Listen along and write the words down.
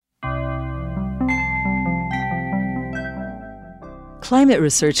Climate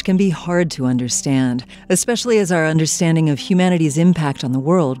research can be hard to understand, especially as our understanding of humanity's impact on the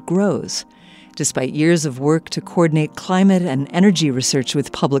world grows. Despite years of work to coordinate climate and energy research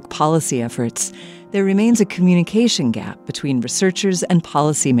with public policy efforts, there remains a communication gap between researchers and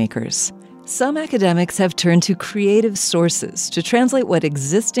policymakers. Some academics have turned to creative sources to translate what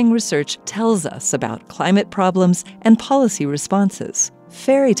existing research tells us about climate problems and policy responses.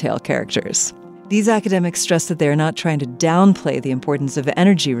 Fairy tale characters. These academics stress that they are not trying to downplay the importance of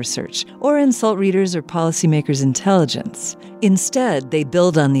energy research or insult readers' or policymakers' intelligence. Instead, they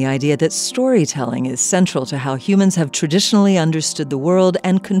build on the idea that storytelling is central to how humans have traditionally understood the world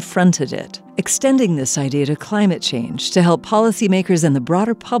and confronted it, extending this idea to climate change to help policymakers and the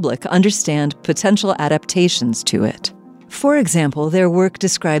broader public understand potential adaptations to it. For example, their work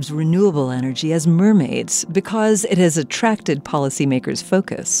describes renewable energy as mermaids because it has attracted policymakers'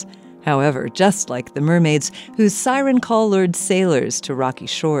 focus. However, just like the mermaids whose siren call lured sailors to rocky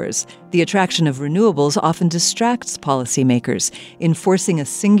shores, the attraction of renewables often distracts policymakers, enforcing a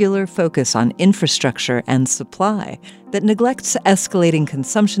singular focus on infrastructure and supply that neglects escalating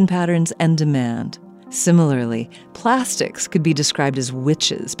consumption patterns and demand. Similarly, plastics could be described as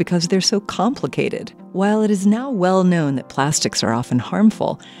witches because they're so complicated. While it is now well known that plastics are often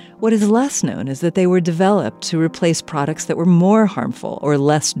harmful, what is less known is that they were developed to replace products that were more harmful or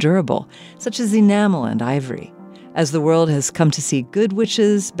less durable, such as enamel and ivory. As the world has come to see good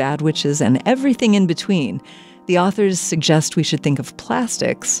witches, bad witches, and everything in between, the authors suggest we should think of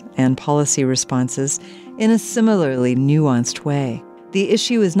plastics and policy responses in a similarly nuanced way. The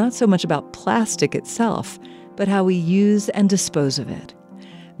issue is not so much about plastic itself, but how we use and dispose of it.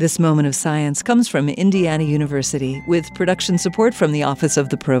 This Moment of Science comes from Indiana University with production support from the Office of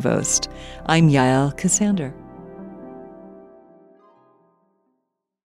the Provost. I'm Yael Cassander.